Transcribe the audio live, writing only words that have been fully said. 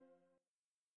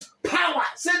Power.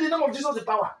 Say the name of Jesus with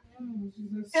power.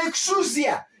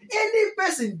 Exousia. Any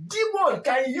person, demon,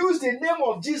 can use the name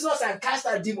of Jesus and cast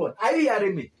a demon. Are you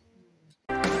hearing me?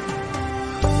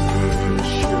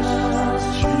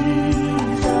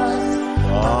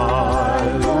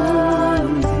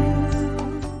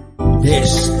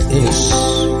 This is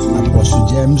Apostle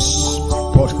James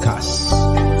Podcast,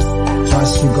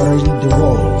 transfiguring the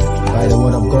world by the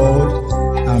word of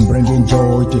God and bringing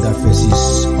joy to the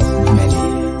faces of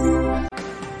many.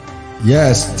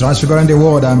 Yes, transfiguring the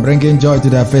world and bringing joy to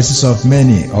the faces of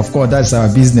many. Of course, that's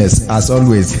our business, as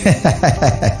always.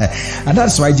 And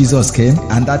that's why Jesus came,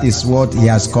 and that is what he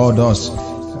has called us,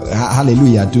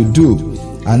 hallelujah, to do.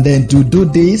 And then to do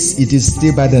this, it is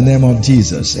still by the name of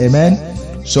Jesus. Amen.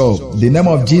 So, the name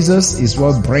of Jesus is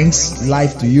what brings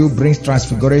life to you, brings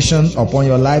transfiguration upon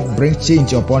your life, brings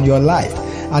change upon your life.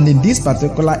 And in this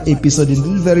particular episode, in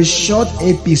this very short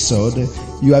episode,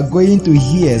 you are going to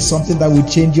hear something that will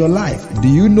change your life. Do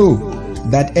you know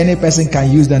that any person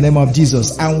can use the name of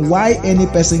Jesus? And why any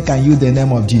person can use the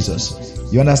name of Jesus?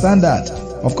 You understand that?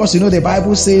 Of course, you know the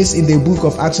Bible says in the book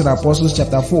of Acts of the Apostles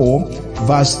chapter 4,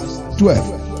 verse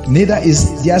 12, neither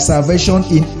is there salvation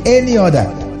in any other,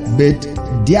 but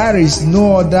there is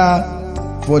no other,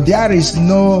 for there is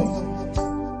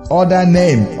no other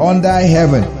name under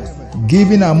heaven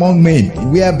given among men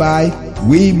whereby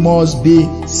we must be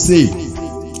saved.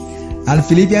 And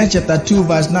Philippians chapter 2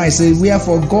 verse 9 says,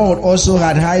 wherefore God also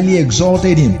had highly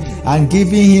exalted him and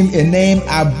given him a name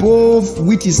above,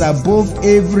 which is above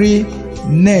every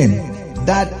name,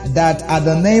 that at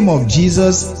the name of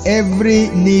Jesus every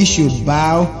knee should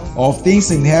bow, of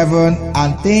things in heaven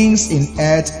and things in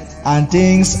earth and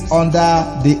things under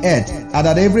the earth, and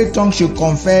that every tongue should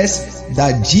confess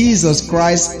that Jesus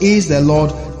Christ is the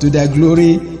Lord, to the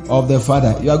glory of the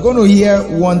Father. You are going to hear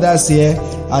wonders here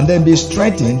and then be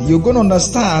strengthened. You're going to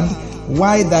understand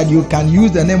why that you can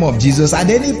use the name of Jesus,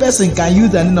 and any person can use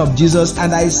the name of Jesus.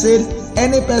 And I said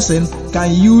any person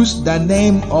can use the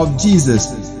name of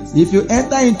Jesus. If you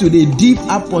enter into the deep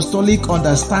apostolic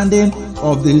understanding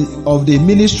of the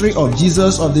ministry of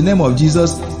Jesus, of the name of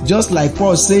Jesus, just like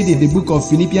Paul said in the book of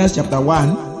Philippians chapter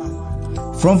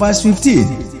 1 from verse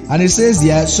 15, and it says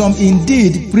here, some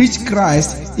indeed preach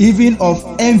Christ even of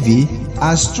envy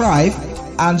and strife,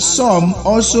 and some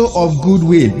also of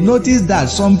goodwill. Notice that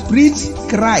some preach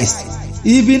Christ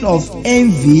even of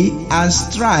envy and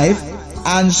strife,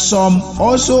 and some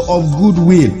also of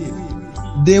goodwill.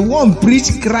 They won't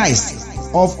preach Christ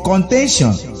of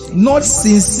contention, not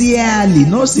sincerely,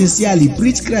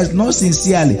 preach Christ not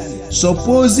sincerely,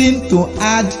 supposing to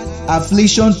add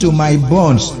affliction to my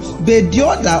bonds, but the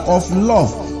other of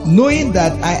love, knowing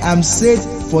that I am saved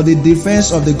for the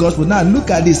defense of the gospel. Now look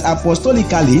at this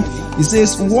apostolically. It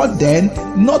says, what then?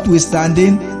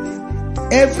 Notwithstanding,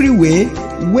 every way,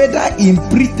 whether in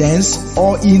pretense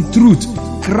or in truth,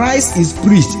 Christ is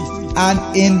preached,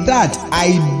 and in that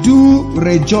I do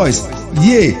rejoice,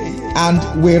 yea,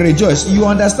 and will rejoice. You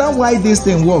understand why this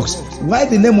thing works? Why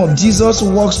the name of Jesus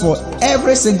works for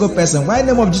every single person? Why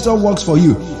the name of Jesus works for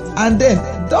you? And then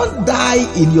don't die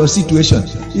in your situation.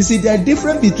 You see, there are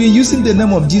difference between using the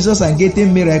name of Jesus and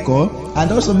getting miracle, and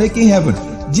also making heaven.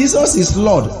 Jesus is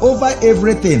Lord over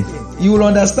everything. You will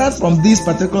understand from this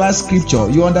particular scripture,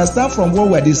 you understand from what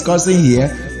we're discussing here,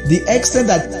 the extent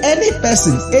that any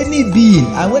person, any being,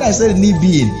 and when I say any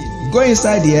being, go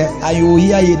inside here and you will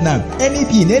hear it now. Any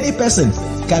being, any person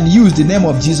can use the name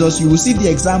of Jesus. You will see the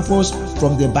examples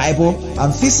from the Bible,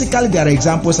 and physically there are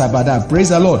examples about that. Praise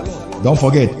the Lord. Don't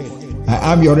forget,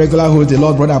 I am your regular host, the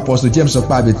Lord Brother Apostle James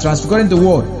Okpabi, transfiguring the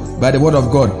world by the word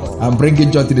of God and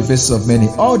bringing joy to the faces of many.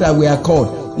 All that we are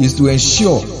called is to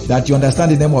ensure that you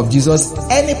understand the name of Jesus.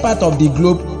 Any part of the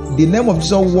globe, the name of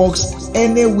Jesus works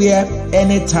anywhere,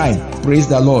 anytime. Praise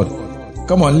the Lord.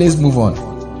 Come on, let's move on.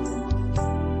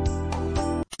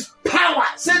 Power.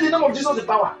 Say the name of Jesus with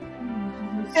power.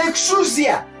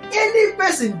 Exousia. Any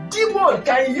person, demon,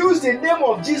 can use the name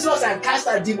of Jesus and cast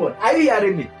a demon. Are you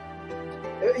hearing me?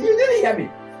 You didn't hear me.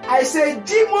 I said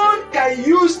demon can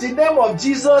use the name of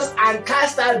Jesus and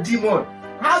cast out demon.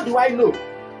 How do I know?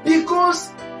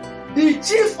 Because the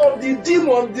chief of the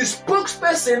demon, the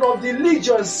spokesperson of the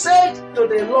legion, said to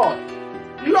the Lord,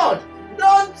 Lord,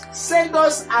 don't send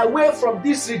us away from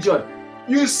this region.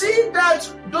 You see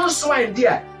those swine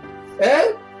there?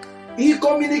 He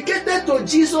communicated to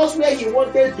Jesus where he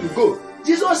wanted to go.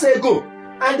 Jesus said go,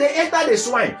 and they entered the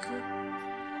swine.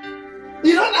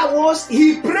 In other words,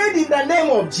 he prayed in the name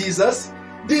of Jesus.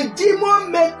 The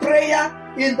demon made prayer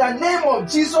in the name of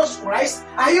Jesus Christ.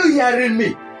 Are you hearing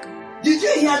me? Did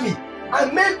you hear me? I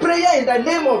made prayer in the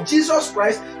name of Jesus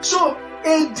Christ. So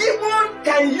A demon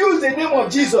can use the name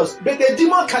of Jesus, but the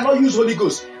demon cannot use Holy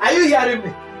Ghost. Are you hearing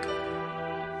me?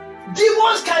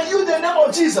 Demons can use the name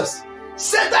of Jesus.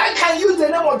 Satan can use the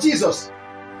name of Jesus.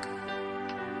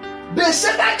 But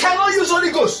Satan cannot use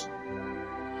Holy Ghost.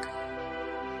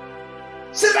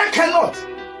 Satan cannot.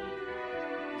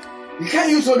 He can't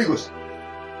use Holy Ghost.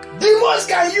 Demons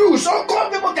can use, some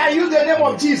people can use the name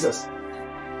of Jesus.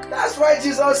 That's why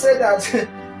Jesus said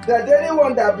that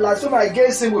anyone that blasphemes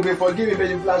against him will be forgiven, but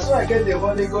if blaspheme against the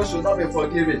Holy Ghost will not be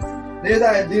forgiven,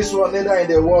 neither in this world, neither in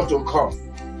the world to come.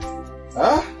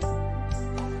 Huh?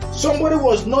 Somebody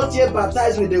was not yet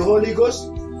baptized with the Holy Ghost.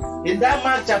 In that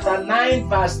Mark chapter 9,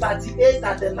 verse 38,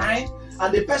 39,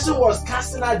 and the person was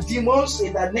casting out demons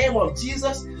in the name of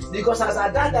Jesus, because as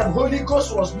at that time, Holy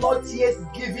Ghost was not yet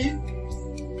given,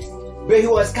 but he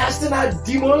was casting out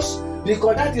demons,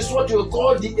 because that is what you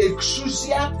call the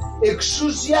exousia.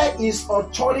 Exousia is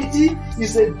authority,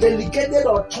 is a delegated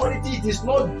authority. It is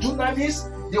not dunamis,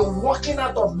 the working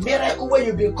out of miracle where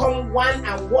you become one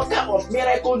and worker of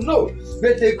miracle. No,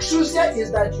 but the exousia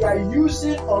is that you are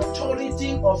using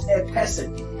authority of a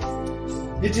person.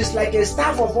 It is like a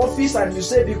staff of office, and you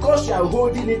say, because you are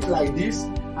holding it like this,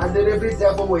 and then every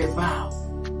devil will bow.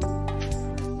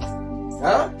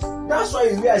 Huh? That's why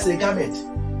you wear as a garment.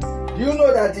 Do you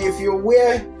know that if you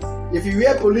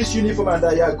wear police uniform and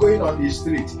that you are going on the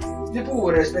street, people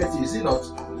will respect you, is it not?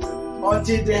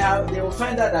 Until they will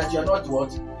find out that you are not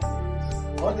what?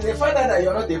 Until they find out that you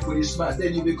are not a policeman,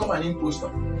 then you become an imposter.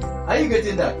 Are you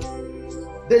getting that?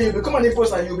 Then you become an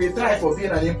imposter and you'll be tried for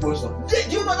being an imposter. Do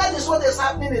you know that is what is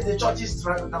happening in the churches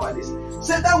nowadays?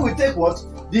 Satan will take what?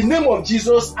 The name of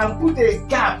Jesus and put a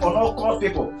gap on all called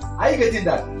people. Are you getting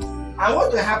that? And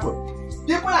what will happen?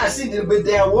 People are seeing them, but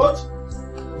they are what?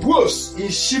 Wolves in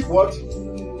sheep what?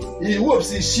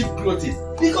 Wolves in sheep clothing.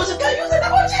 Because you can use the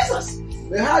name of Jesus.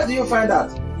 But how do you find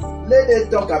out? Let them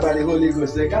talk about the Holy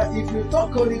Ghost. If you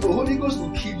talk Holy Ghost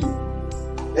will kill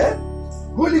you. Yeah?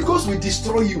 Holy Ghost will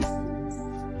destroy you.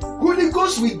 Holy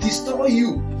Ghost will destroy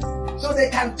you. So they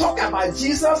can talk about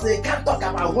Jesus, they can't talk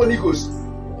about Holy Ghost.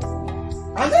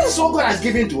 And that is what God has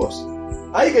given to us.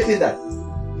 Are you getting that?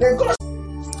 Then God.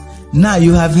 Now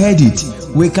you have heard it.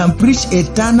 We can preach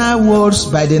eternal words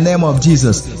by the name of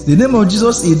Jesus. The name of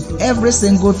Jesus is every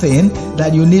single thing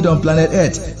that you need on planet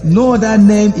Earth. No other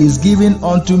name is given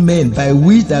unto men by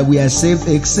which that we are saved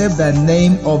except the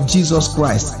name of Jesus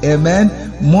Christ. Amen.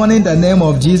 Morning the name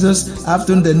of Jesus,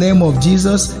 afternoon the name of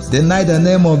Jesus, the night the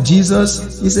name of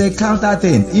Jesus. It's a counter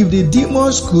thing. If the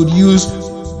demons could use,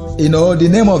 the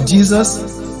name of Jesus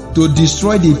to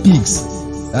destroy the pigs,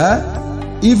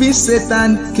 even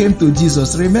Satan came to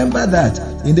Jesus. Remember that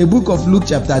in the book of Luke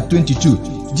chapter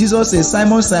 22, Jesus says,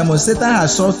 Simon, Simon, Satan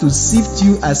has sought to sift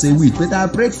you as a wheat, but I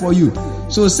prayed for you.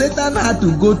 So Satan had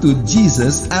to go to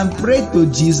Jesus and pray to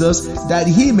Jesus that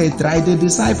he may try the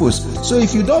disciples. So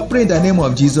if you don't pray in the name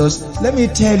of Jesus, let me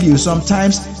tell you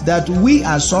sometimes that we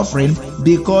are suffering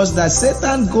because that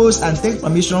Satan goes and takes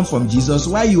permission from Jesus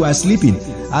while you are sleeping,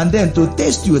 and then to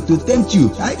test you, to tempt you.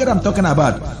 I get what I'm talking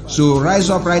about. So rise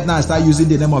up right now and start using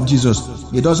the name of Jesus.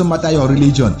 It doesn't matter your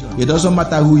religion. It doesn't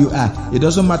matter who you are. It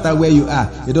doesn't matter where you are.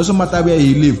 It doesn't matter where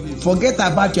you live. Forget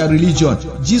about your religion.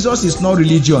 Jesus is not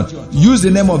religion. Use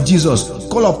the name of Jesus.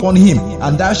 Call upon him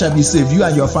and thou shalt be saved, you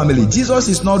and your family. Jesus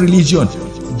is not religion.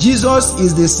 Jesus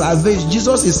is the salvation.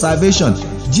 Jesus is salvation.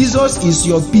 Jesus is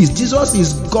your peace. Jesus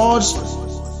is God's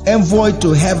envoy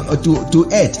to heaven, to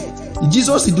earth.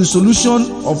 Jesus is the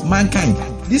solution of mankind.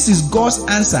 This is God's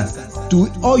answer to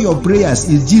all your prayers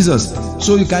is Jesus.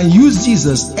 So you can use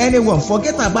Jesus. Anyone,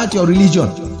 forget about your religion.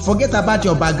 Forget about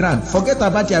your background. Forget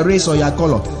about your race or your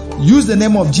color. Use the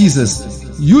name of Jesus.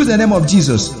 Use the name of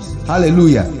Jesus.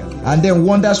 Hallelujah. And then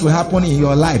wonders will happen in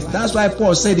your life. That's why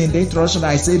Paul said in the introduction,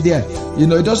 I said there,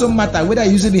 it doesn't matter whether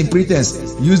you use it in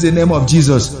pretense, use the name of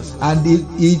Jesus, and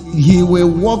he will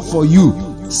work for you.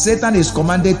 Satan is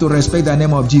commanded to respect the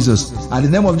name of Jesus. And the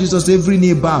name of Jesus, every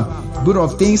knee bow, both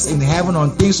of things in heaven,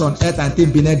 on things on earth, and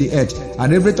things beneath the earth.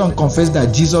 And every tongue confess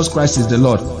that Jesus Christ is the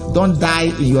Lord. Don't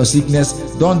die in your sickness.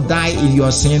 Don't die in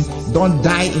your sin. Don't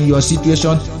die in your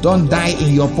situation. Don't die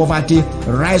in your poverty.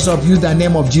 Rise up, use the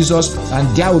name of Jesus,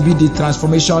 and there will be the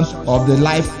transformation of the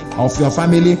life of your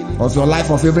family, of your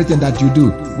life, of everything that you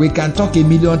do. We can talk a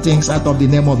million things out of the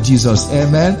name of Jesus.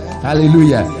 Amen.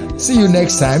 Hallelujah. See you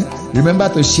next time. Remember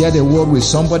to share the word with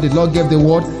somebody. The Lord gave the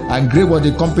word, and great was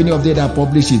the company of they that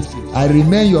publish it. I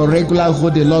remain your regular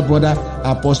hold the Lord brother,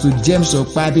 Apostle James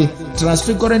Okpabi,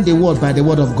 transfiguring the word by the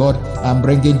word of God and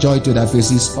bringing joy to the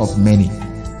faces of many.